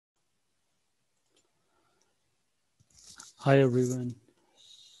Hi everyone,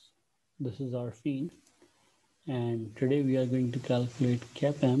 this is Arfeen, and today we are going to calculate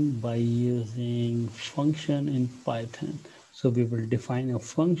CAPM by using function in Python. So we will define a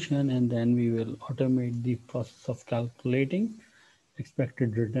function and then we will automate the process of calculating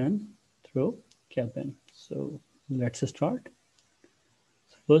expected return through CAPM. So let's start.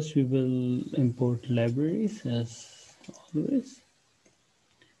 First we will import libraries as always.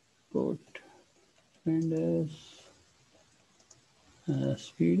 Import pandas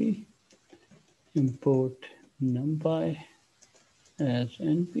as PD. Import numpy as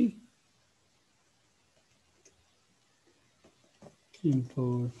np,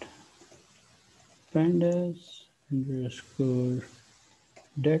 import pandas underscore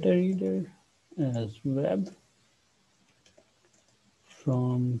data reader as web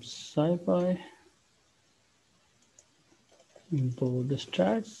from scipy, import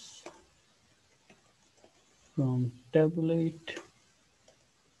stats from tabulate,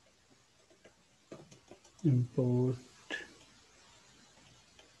 import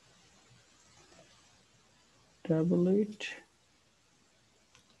tabulate.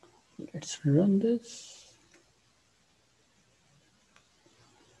 Let's run this.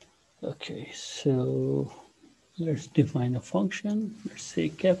 Okay, so let's define a function. Let's say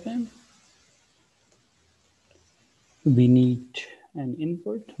CAPM. We need an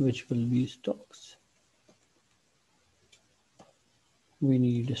input which will be stocks. We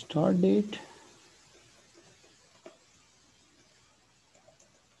need a start date.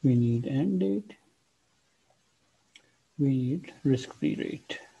 We need end date. We need risk-free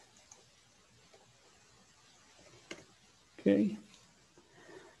rate. Okay.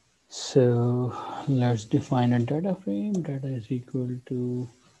 So let's define a data frame. Data is equal to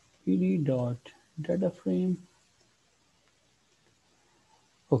pd dot data frame.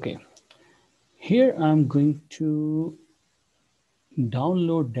 Okay. Here I'm going to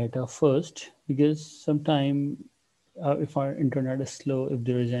download data first because sometime if our internet is slow, if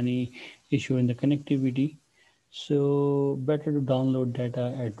there is any issue in the connectivity, so better to download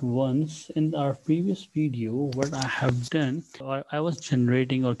data at once. In our previous video, what I have done, I was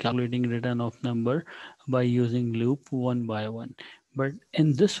generating or calculating return of number by using loop one by one. But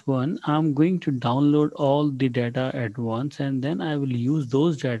in this one, I'm going to download all the data at once and then I will use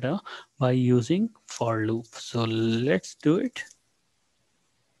those data by using for loop. So let's do it.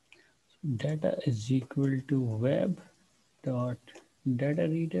 Data is equal to web dot data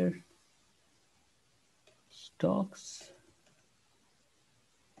reader stocks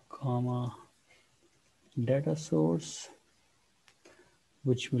comma data source,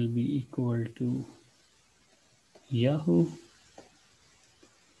 which will be equal to Yahoo.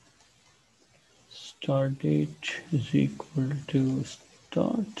 Start date is equal to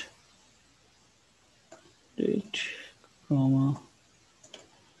start date, comma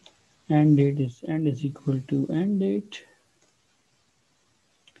end is equal to end date,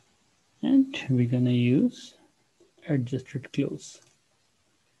 and we're gonna use adjusted close.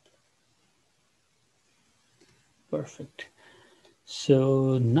 Perfect.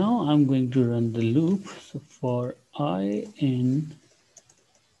 So now I'm going to run the loop. So for I in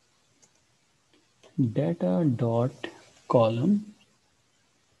data dot column.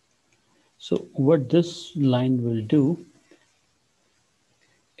 So what this line will do,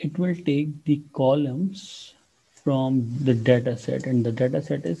 it will take the columns from the data set and the data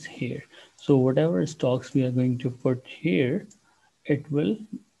set is here. So whatever stocks we are going to put here, it will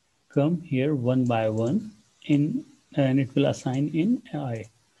come here one by one in and it will assign in I.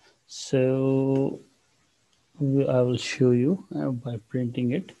 So I will show you by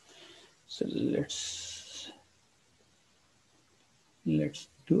printing it. So let's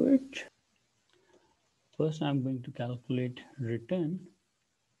do it. First I'm going to calculate return.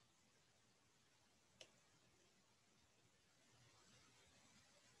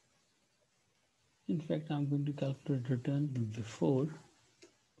 In fact, I'm going to calculate return before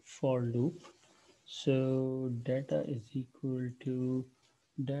for loop. So data is equal to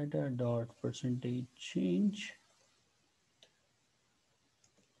data dot percentage change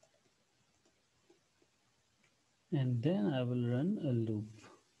and then I will run a loop.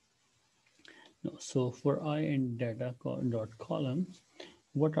 No, so for I in data dot column,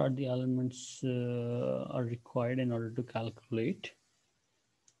 what are the elements are required in order to calculate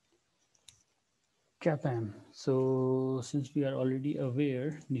CAPM? So since we are already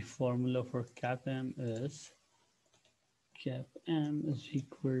aware, the formula for CAPM is CAPM is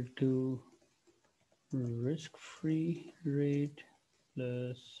equal to risk-free rate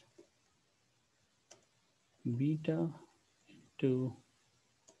plus beta to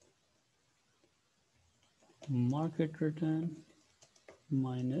market return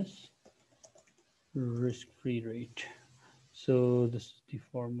minus risk-free rate. So this is the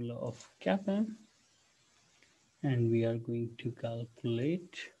formula of CAPM, and we are going to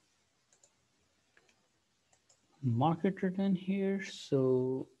calculate market return here.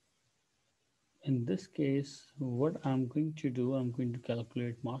 So in this case, what I'm going to do, I'm going to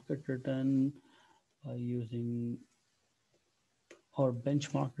calculate market return by using, or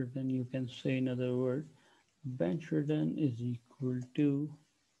benchmark return, you can say in other words, bench return is equal to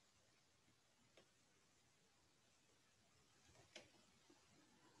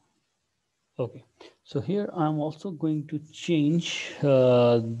okay. So here I'm also going to change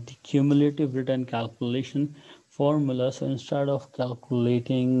the cumulative return calculation formula. So instead of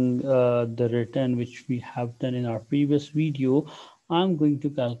calculating the return which we have done in our previous video, I'm going to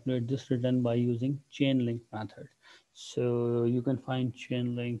calculate this return by using chain link method. So you can find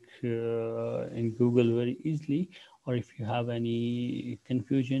chain link in Google very easily, or if you have any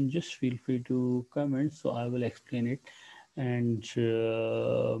confusion, just feel free to comment, so I will explain it, and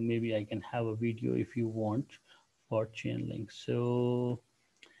maybe I can have a video if you want for chain link. So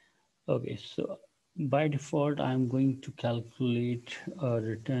okay, so by default I'm going to calculate a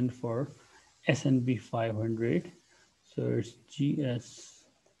return for S&P 500. So it's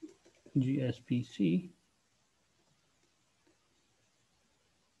GSPC.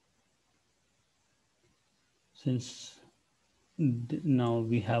 Since now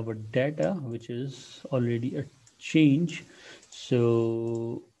we have a data which is already a change,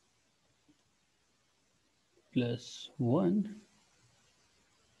 so +1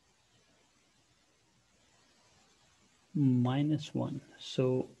 -1.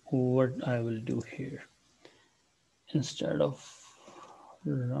 So what I will do here, instead of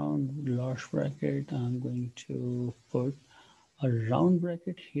round large bracket, I'm going to put a round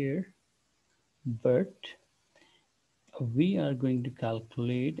bracket here, but we are going to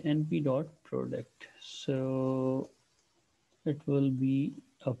calculate NP dot product. So it will be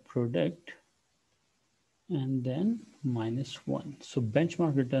a product and then -1. So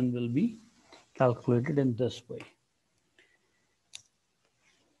benchmark return will be calculated in this way.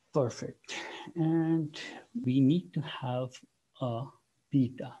 Perfect. And we need to have a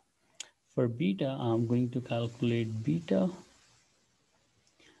beta. For beta, I'm going to calculate beta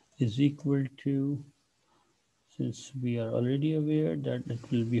is equal to, since we are already aware that it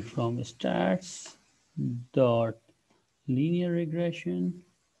will be from stats dot linear regression,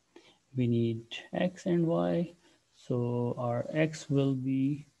 we need x and y. So our x will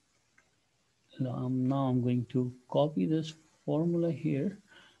be, now I'm going to copy this formula here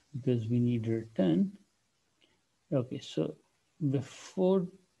because we need return. Okay, so before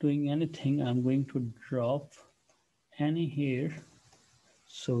doing anything, I'm going to drop any here,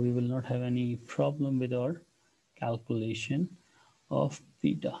 so we will not have any problem with our calculation of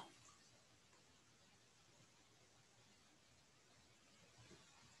beta.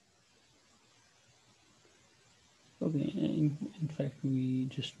 Okay, in fact, we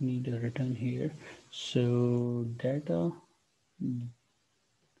just need a return here. So data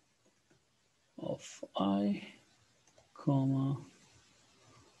of I, comma,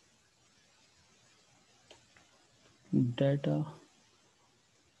 data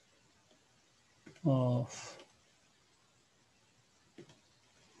of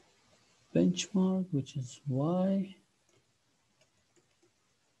benchmark, which is y,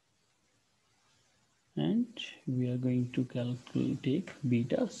 and we are going to calculate take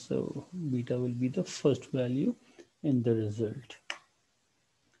beta. So beta will be the first value in the result.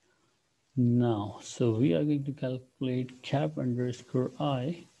 Now, so we are going to calculate cap underscore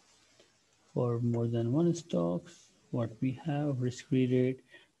I for more than one stocks. What we have, risk-free rate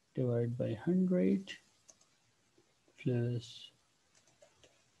divided by 100 plus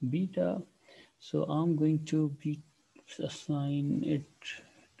beta. So I'm going to be assign it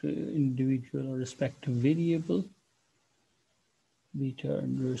to individual or respective variable, beta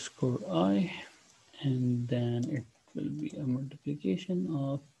underscore I, and then it will be a multiplication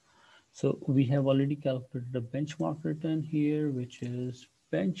of, so we have already calculated the benchmark return here, which is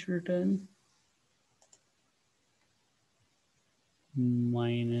bench return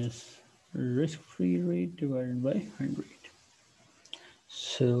minus risk-free rate divided by 100.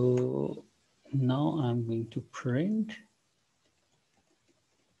 So now I'm going to print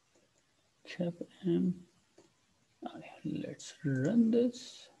CAPM. Let's run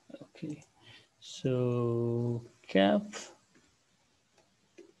this. Okay, so cap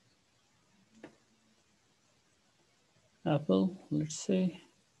apple, let's say,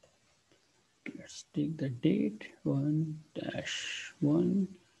 let's take the date 1-1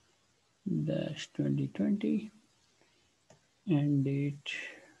 dash 2020, and date,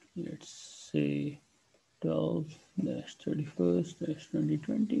 let's say 12 dash 31st dash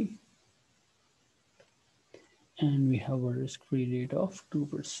 2020, and we have a risk-free rate of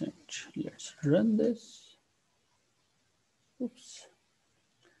 2%. Let's run this. Oops.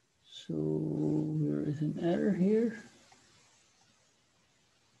 So there is an error here.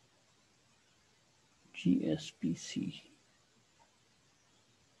 GSPC.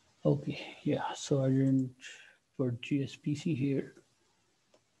 Okay, yeah, so I didn't put GSPC here.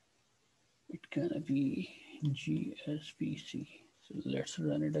 It gonna be GSPC. So let's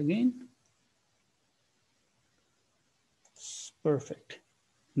run it again. It's perfect.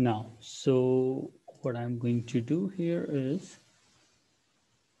 Now, so what I'm going to do here is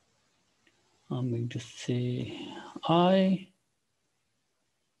I'm going to say I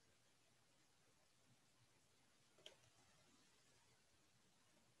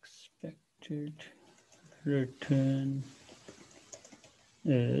expected return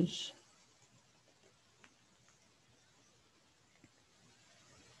is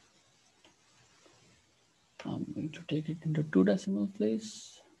I'm going to take it into 2 decimal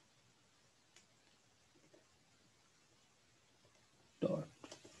place. Dot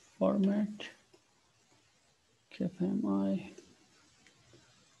format CAPM.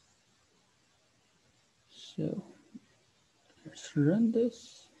 So let's run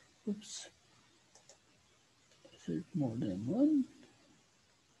this. Oops. Is it more than one?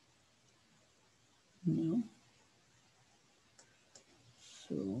 No.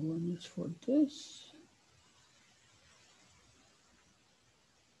 So one is for this.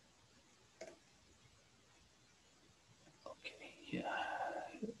 Okay, yeah.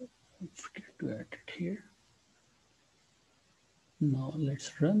 I forget to add it here. Now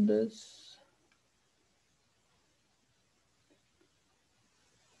let's run this.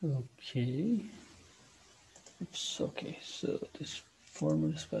 Okay. Oops, okay, so this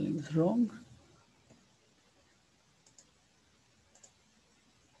formal spelling is wrong.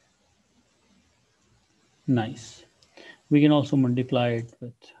 Nice. We can also multiply it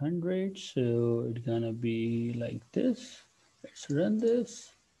with 100, so it's gonna be like this. Let's run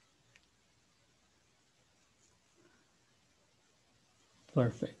this.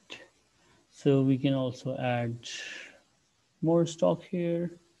 Perfect. So we can also add more stock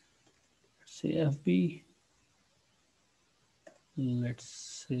here. Let's say FB.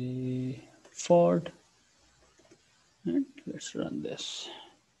 Let's say Ford. And let's run this.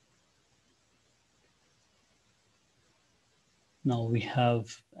 Now we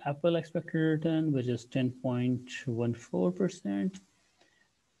have Apple expected return, which is 10.14%,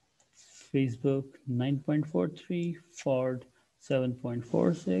 Facebook 9.43, Ford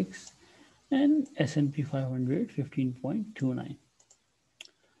 7.46, and S&P 500 15.29.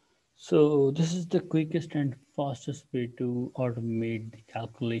 So this is the quickest and fastest way to automate the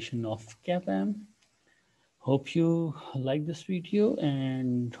calculation of CAPM. Hope you like this video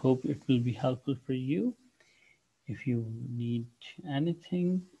and hope it will be helpful for you. If you need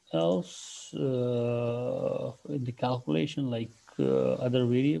anything else in the calculation, like other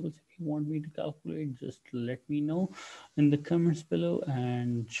variables, if you want me to calculate, just let me know in the comments below.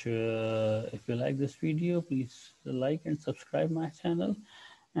 And if you like this video, please like and subscribe my channel,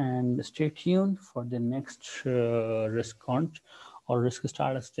 and stay tuned for the next risk count or risk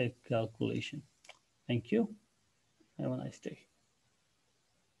statistic calculation. Thank you. Have a nice day.